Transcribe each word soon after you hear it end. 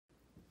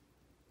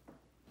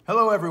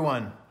Hello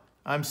everyone,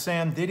 I'm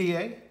Sam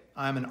Didier.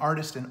 I'm an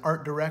artist and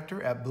art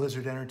director at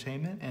Blizzard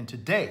Entertainment, and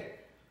today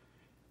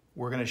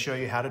we're going to show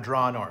you how to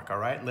draw an orc. All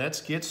right,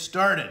 let's get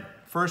started.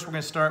 First, we're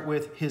going to start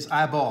with his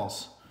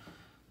eyeballs.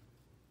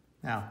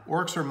 Now,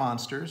 orcs are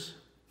monsters,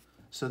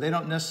 so they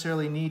don't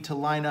necessarily need to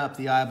line up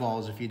the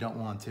eyeballs if you don't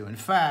want to. In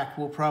fact,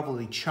 we'll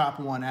probably chop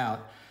one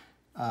out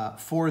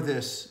for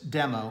this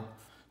demo.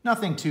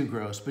 Nothing too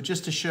gross, but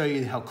just to show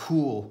you how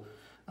cool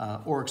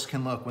orcs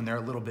can look when they're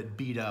a little bit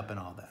beat up and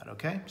all that,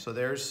 okay? So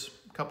there's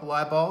a couple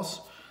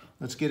eyeballs.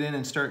 Let's get in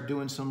and start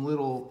doing some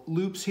little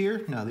loops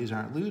here. No, these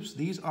aren't loops.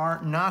 These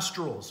are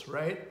nostrils,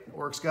 right?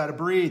 Orcs got to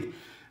breathe.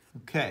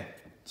 Okay,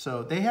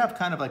 so they have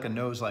kind of like a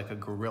nose like a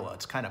gorilla.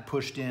 It's kind of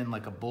pushed in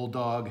like a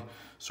bulldog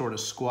sort of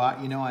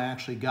squat. You know, I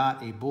actually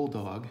got a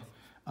bulldog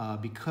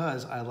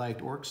because I liked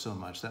orcs so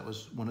much. That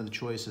was one of the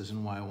choices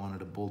and why I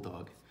wanted a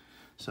bulldog.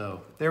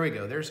 So there we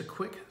go. There's a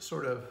quick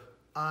sort of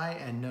eye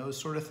and nose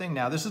sort of thing.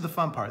 Now, this is the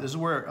fun part. This is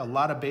where a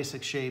lot of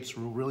basic shapes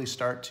will really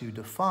start to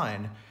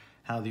define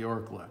how the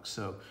orc looks.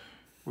 So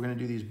we're going to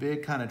do these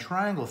big kind of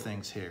triangle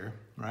things here,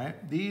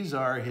 right? These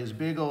are his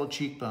big old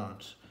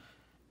cheekbones.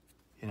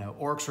 You know,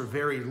 orcs are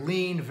very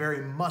lean,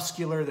 very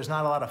muscular. There's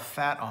not a lot of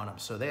fat on them.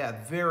 So they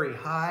have very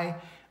high,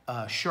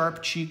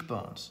 sharp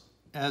cheekbones,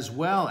 as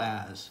well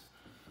as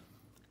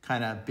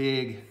kind of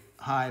big,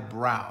 high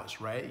brows,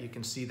 right? You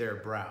can see their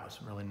brows,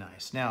 really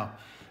nice. Now,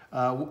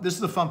 this is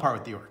the fun part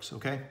with the orcs,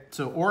 okay?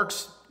 So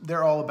orcs,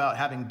 they're all about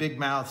having big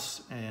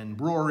mouths and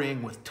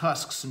roaring with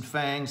tusks and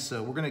fangs,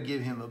 so we're gonna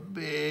give him a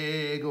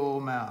big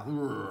old mouth.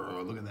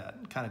 Look at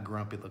that, kind of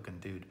grumpy looking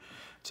dude.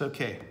 It's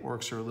okay,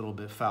 orcs are a little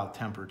bit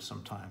foul-tempered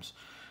sometimes.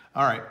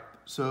 All right,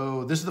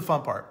 so this is the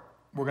fun part.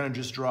 We're gonna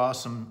just draw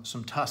some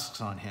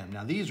tusks on him.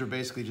 Now these are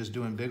basically just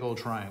doing big old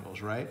triangles,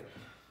 right?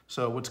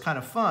 So what's kind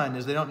of fun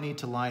is they don't need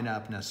to line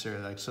up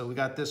necessarily. Like, so we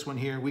got this one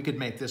here, we could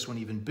make this one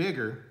even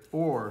bigger,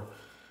 or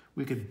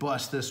we could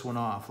bust this one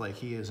off like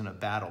he is in a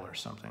battle or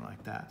something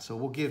like that. So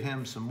we'll give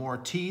him some more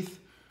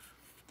teeth.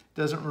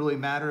 Doesn't really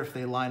matter if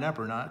they line up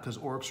or not because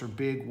orcs are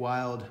big,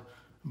 wild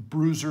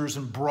bruisers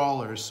and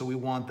brawlers, so we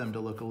want them to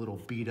look a little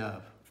beat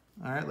up.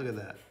 All right, look at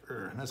that.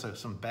 That's like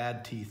some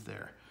bad teeth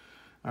there.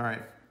 All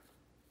right,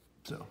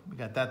 so we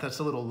got that. That's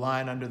a little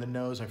line under the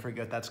nose. I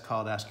forget what that's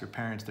called. Ask your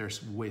parents. They're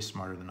way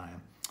smarter than I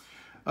am.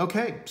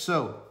 Okay,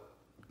 so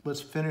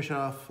let's finish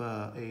off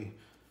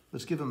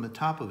let's give him the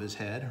top of his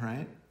head,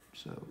 right?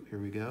 So here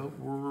we go.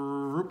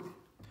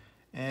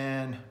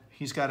 And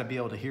he's got to be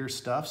able to hear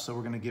stuff, so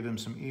we're going to give him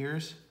some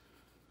ears.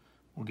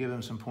 We'll give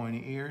him some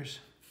pointy ears.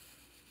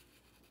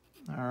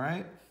 All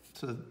right.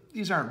 So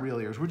these aren't real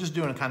ears. We're just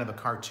doing a kind of a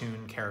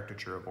cartoon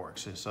caricature of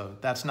orcs. So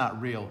that's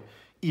not real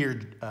ear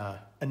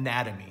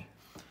anatomy.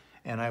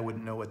 And I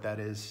wouldn't know what that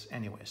is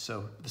anyway.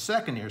 So the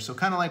second ear, so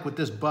kind of like with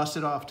this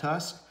busted off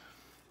tusk,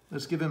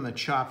 let's give him a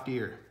chopped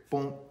ear.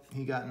 Boom.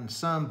 He got in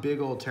some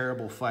big old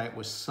terrible fight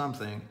with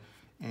something,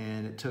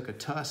 and it took a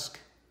tusk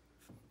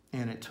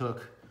and it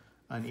took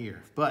an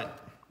ear.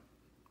 But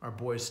our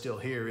boy's still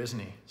here, isn't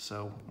he?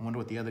 So I wonder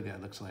what the other guy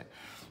looks like.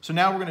 So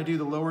now we're gonna do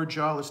the lower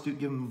jaw. Let's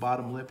give him a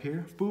bottom lip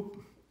here. Boop,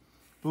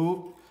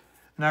 boop.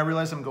 And I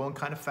realize I'm going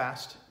kind of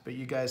fast, but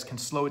you guys can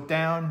slow it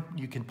down.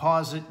 You can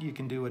pause it. You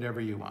can do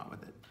whatever you want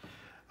with it.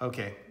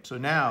 Okay, so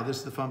now this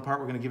is the fun part.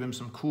 We're gonna give him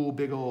some cool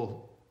big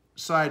old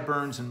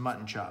sideburns and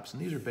mutton chops.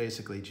 And these are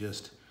basically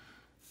just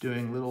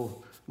doing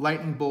little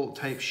lightning bolt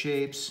type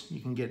shapes. You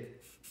can get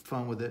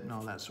fun with it and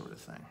all that sort of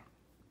thing.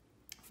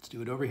 Let's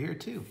do it over here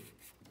too.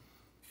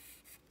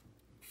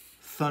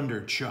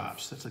 Thunder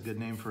Chops, that's a good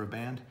name for a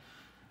band.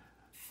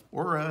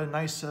 Or a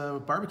nice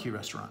barbecue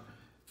restaurant.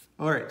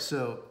 All right,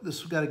 so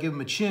this, we've got to give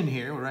him a chin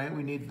here, right?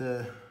 We need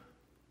the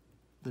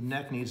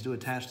neck needs to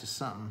attach to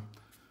something.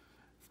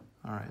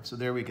 All right, so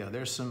there we go.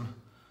 There's some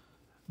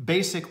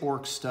basic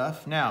orc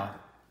stuff. Now,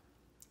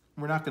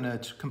 we're not gonna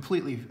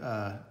completely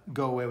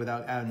go away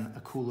without adding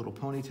a cool little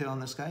ponytail on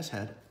this guy's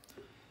head.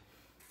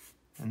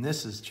 And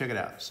this is, check it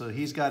out. So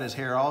he's got his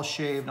hair all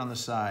shaved on the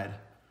side,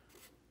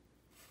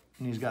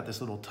 and he's got this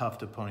little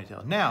tuft of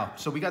ponytail. Now,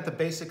 so we got the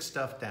basic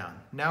stuff down.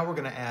 Now we're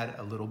gonna add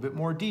a little bit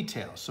more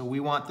detail. So we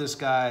want this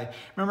guy,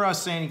 remember I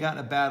was saying he got in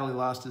a battle, he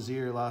lost his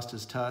ear, lost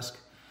his tusk?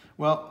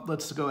 Well,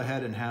 let's go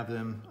ahead and have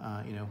them,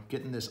 you know,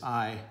 getting this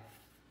eye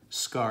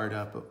scarred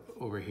up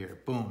over here.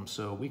 Boom,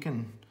 so we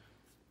can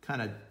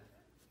kind of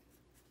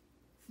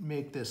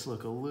make this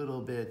look a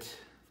little bit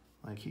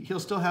like he'll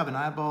still have an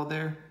eyeball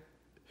there.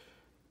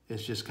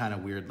 It's just kind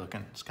of weird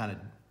looking. It's kind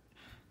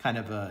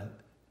of a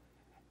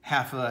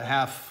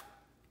half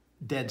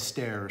dead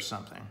stare or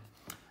something.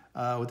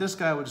 With this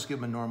guy, we'll just give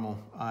him a normal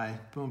eye.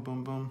 Boom,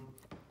 boom, boom.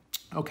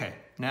 Okay,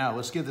 now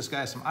let's give this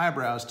guy some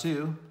eyebrows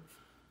too.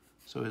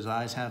 So his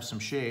eyes have some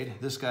shade.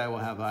 This guy will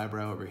have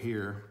eyebrow over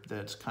here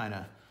that's kind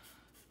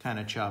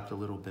of chopped a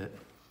little bit.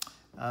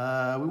 We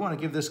want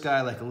to give this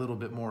guy like a little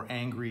bit more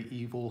angry,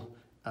 evil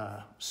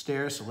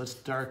stare. So let's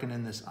darken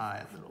in this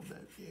eye a little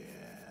bit.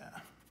 Yeah,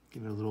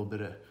 give it a little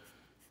bit of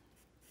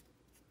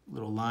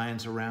little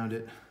lines around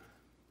it.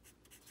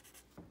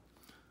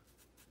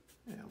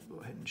 Yeah, we'll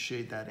go ahead and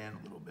shade that in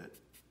a little bit.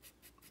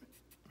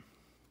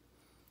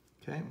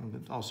 Okay, I'm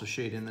going to also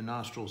shade in the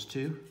nostrils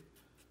too.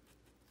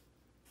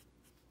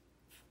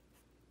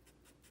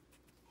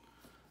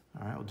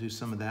 All right, we'll do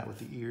some of that with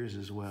the ears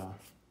as well.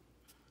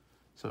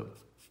 So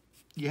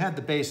you had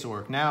the base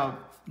orc. Now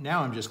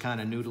I'm just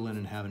kind of noodling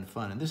and having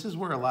fun. And this is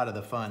where a lot of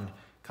the fun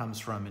comes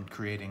from in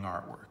creating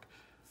artwork,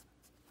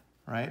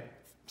 right?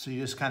 So you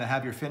just kind of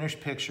have your finished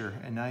picture,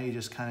 and now you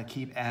just kind of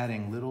keep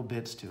adding little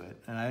bits to it.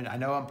 And I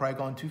know I'm probably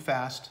going too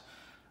fast,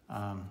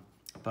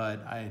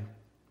 but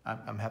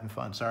I'm having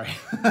fun, sorry.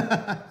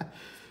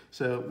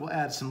 So we'll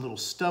add some little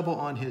stubble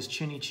on his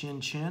chinny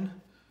chin.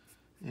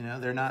 You know,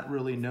 they're not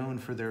really known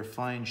for their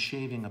fine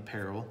shaving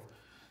apparel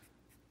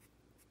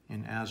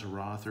in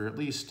Azeroth, or at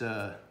least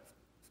not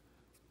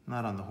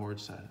on the Horde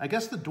side. I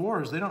guess the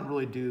dwarves, they don't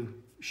really do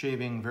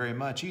shaving very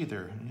much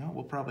either. You know,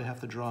 we'll probably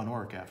have to draw an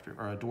orc after,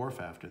 or a dwarf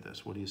after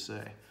this. What do you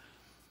say?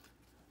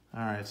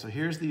 All right, so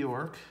here's the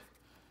orc.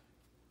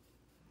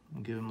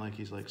 We'll give him like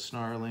he's like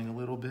snarling a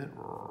little bit.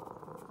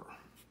 All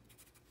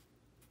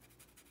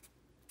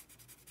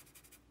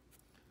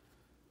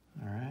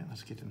right,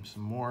 let's get him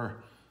some more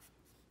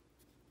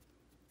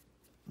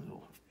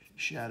little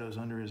shadows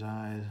under his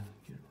eyes.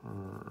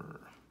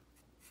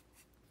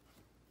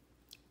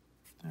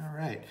 All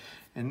right,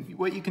 and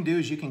what you can do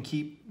is you can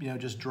keep, you know,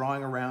 just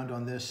drawing around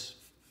on this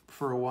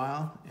for a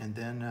while, and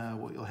then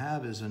what you'll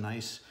have is a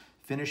nice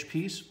finished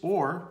piece,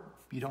 or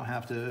you don't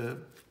have to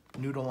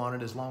noodle on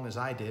it as long as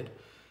I did,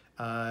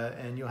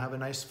 and you'll have a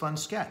nice fun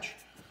sketch.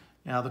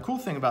 Now the cool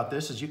thing about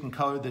this is you can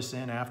color this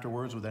in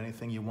afterwards with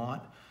anything you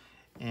want,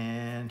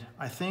 and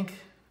I think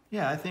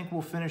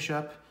we'll finish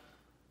up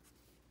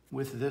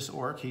with this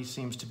orc. He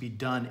seems to be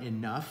done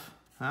enough,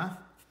 huh?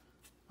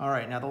 All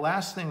right, now the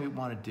last thing we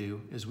want to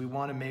do is we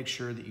want to make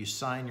sure that you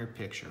sign your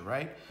picture,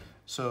 right?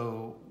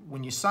 So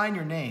when you sign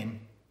your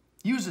name,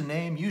 use a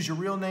name, use your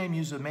real name,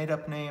 use a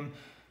made-up name.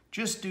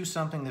 Just do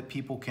something that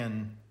people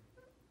can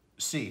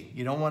see.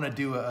 You don't want to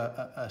do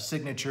a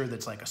signature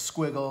that's like a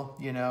squiggle,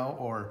 you know,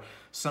 or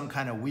some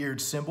kind of weird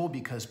symbol,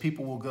 because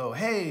people will go,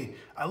 hey,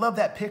 I love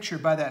that picture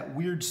by that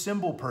weird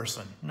symbol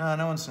person. No,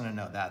 no one's going to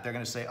know that. They're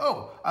going to say,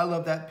 oh, I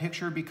love that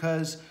picture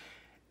because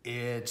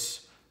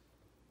it's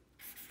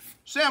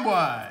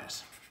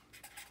Samwise,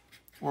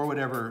 or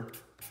whatever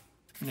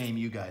name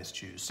you guys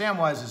choose.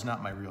 Samwise is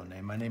not my real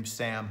name. My name's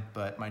Sam,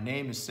 but my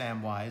name is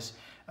Samwise.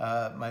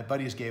 My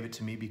buddies gave it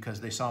to me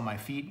because they saw my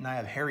feet, and I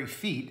have hairy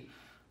feet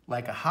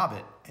like a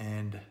hobbit.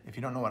 And if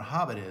you don't know what a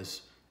hobbit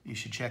is, you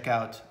should check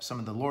out some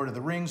of the Lord of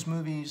the Rings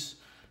movies,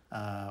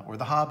 or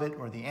The Hobbit,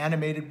 or the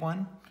animated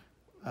one.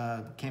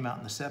 Came out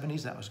in the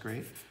 70s, that was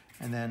great.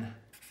 And then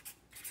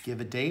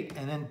give a date,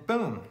 and then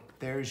boom,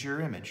 there's your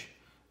image.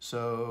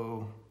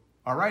 So,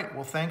 all right,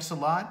 well, thanks a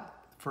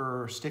lot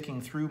for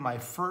sticking through my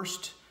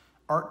first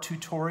art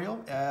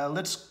tutorial.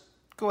 Let's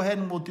go ahead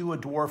and we'll do a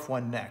dwarf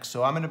one next.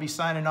 So I'm gonna be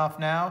signing off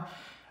now.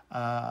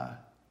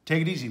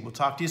 Take it easy, we'll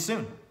talk to you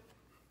soon.